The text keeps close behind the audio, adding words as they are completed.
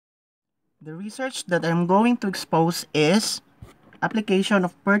The research that I'm going to expose is application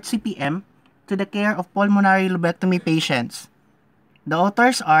of PERT CPM to the care of pulmonary lobectomy patients. The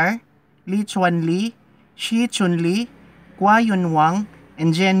authors are Li Chuan Li, Shi Chun Li, Kwa Yun Wang,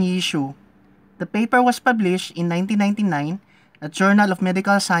 and Jian Yi Shu. The paper was published in 1999 at Journal of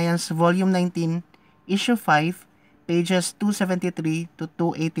Medical Science, Volume 19, Issue 5, pages 273 to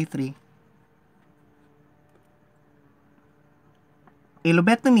 283. A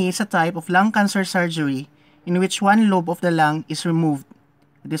lobectomy is a type of lung cancer surgery in which one lobe of the lung is removed.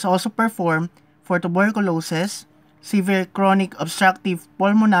 It is also performed for tuberculosis, severe chronic obstructive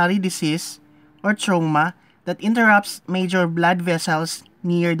pulmonary disease, or trauma that interrupts major blood vessels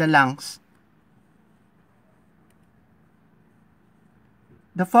near the lungs.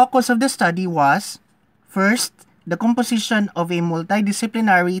 The focus of the study was, first, the composition of a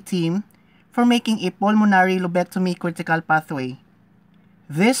multidisciplinary team for making a pulmonary lobectomy critical pathway.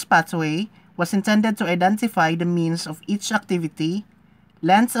 This pathway was intended to identify the means of each activity,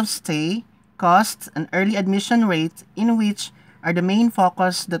 length of stay, costs, and early admission rate, in which are the main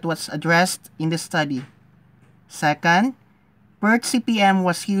focus that was addressed in the study. Second, PERT CPM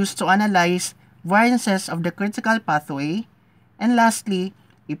was used to analyze variances of the critical pathway. And lastly,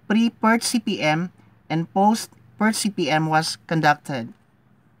 a pre-PERT CPM and post-PERT CPM was conducted.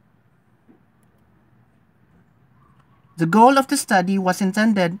 The goal of the study was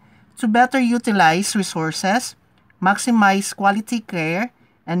intended to better utilize resources, maximize quality care,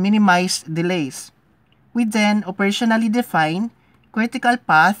 and minimize delays. We then operationally define critical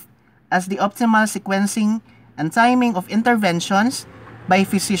path as the optimal sequencing and timing of interventions by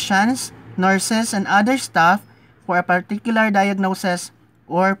physicians, nurses, and other staff for a particular diagnosis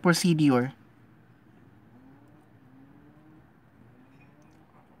or procedure.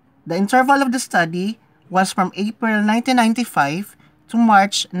 The interval of the study was from April 1995 to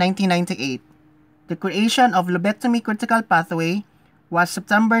March 1998. The creation of lobectomy critical pathway was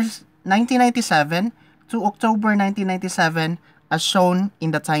September 1997 to October 1997 as shown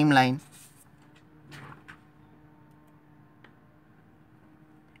in the timeline.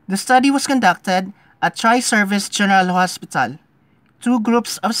 The study was conducted at Tri-Service General Hospital. Two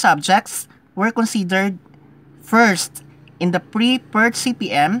groups of subjects were considered. First, in the pre-PERT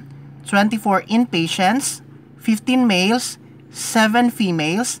CPM, 24 inpatients, 15 males, 7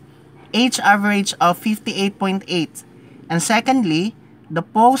 females, age average of 58.8. And secondly, the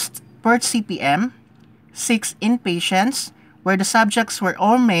post-PERT CPM, 6 inpatients, where the subjects were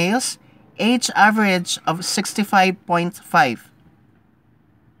all males, age average of 65.5.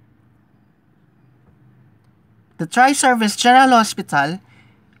 The Tri-Service General Hospital,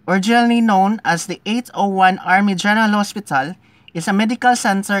 originally known as the 801 Army General Hospital, is a medical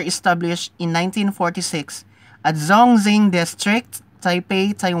center established in 1946 at Zhongxing District,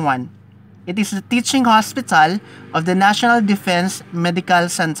 Taipei, Taiwan. It is the teaching hospital of the National Defense Medical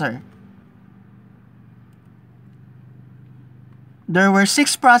Center. There were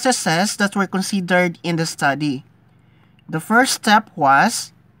 6 processes that were considered in the study. The first step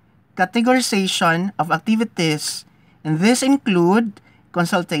was categorization of activities, and this include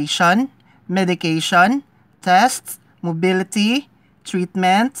consultation, medication, tests, mobility,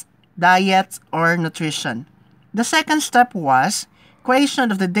 treatment, diet, or nutrition. The second step was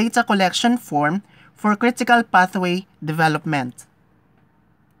creation of the data collection form for critical pathway development.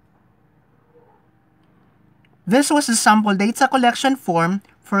 This was the sample data collection form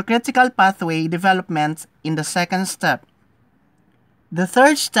for critical pathway development in the second step. The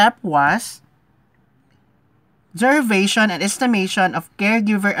third step was derivation and estimation of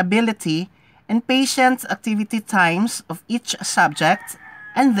caregiver ability and patient activity times of each subject,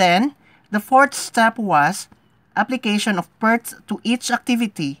 and then the fourth step was application of PERT to each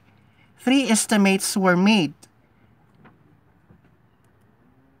activity. 3 estimates were made,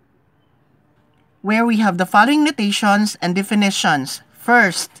 where we have the following notations and definitions.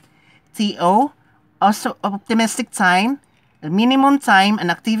 First, TO, also optimistic time, the minimum time an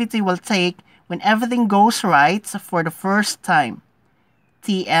activity will take when everything goes right for the first time.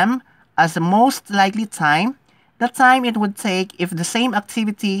 TM, as the most likely time, the time it would take if the same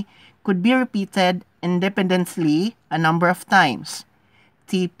activity could be repeated independently a number of times.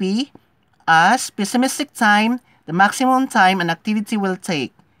 TP, as pessimistic time, the maximum time an activity will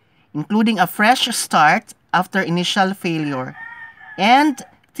take, including a fresh start after initial failure. And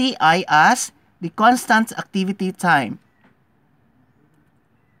TI as the constant activity time.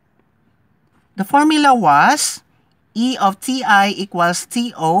 The formula was E of TI equals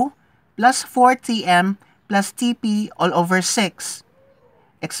TO plus 4TM plus TP all over 6.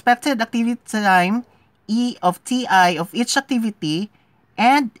 Expected activity time, E of TI of each activity,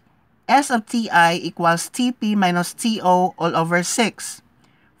 and S of Ti equals Tp minus To all over 6.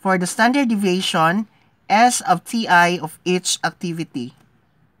 For the standard deviation, S of Ti of each activity.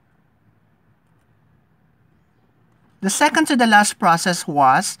 The second to the last process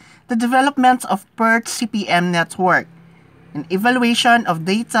was the development of PERT CPM network, an evaluation of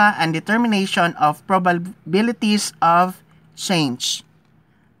data and determination of probabilities of change.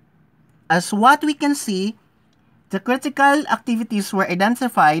 As what we can see, the critical activities were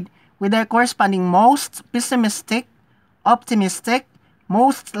identified with their corresponding most pessimistic, optimistic,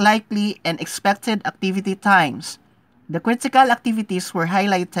 most likely, and expected activity times. The critical activities were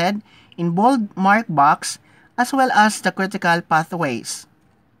highlighted in bold mark box as well as the critical pathways.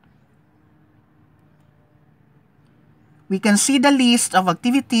 We can see the list of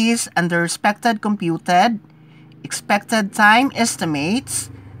activities and the respected computed, expected time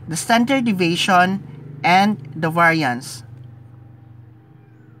estimates, the standard deviation, and the variance.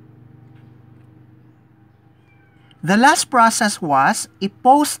 The last process was a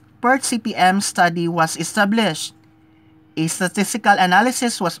post-PERT CPM study was established. A statistical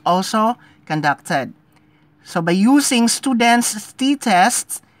analysis was also conducted. So by using students'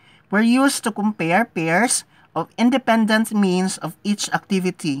 t-tests were used to compare pairs of independent means of each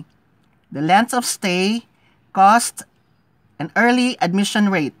activity, the length of stay, cost, and early admission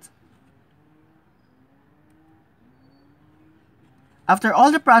rate. After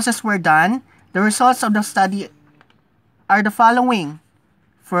all the process were done, the results of the study are the following.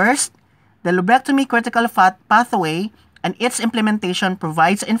 First, the lobectomy critical pathway and its implementation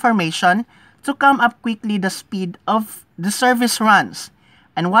provides information to come up quickly the speed of the service runs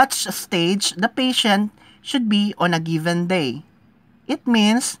and what stage the patient should be on a given day. It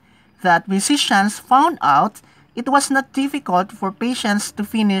means that physicians found out it was not difficult for patients to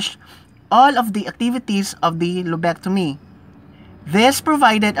finish all of the activities of the lobectomy. This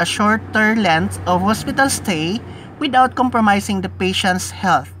provided a shorter length of hospital stay without compromising the patient's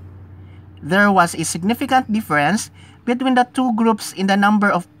health. There was a significant difference between the two groups in the number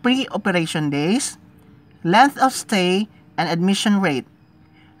of pre-operation days, length of stay, and admission rate.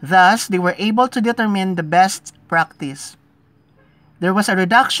 Thus, they were able to determine the best practice. There was a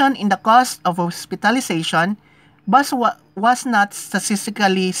reduction in the cost of hospitalization, but was not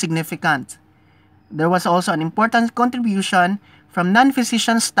statistically significant. There was also an important contribution from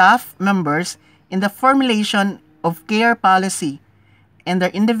non-physician staff members in the formulation of care policy and their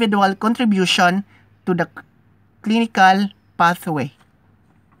individual contribution to the clinical pathway.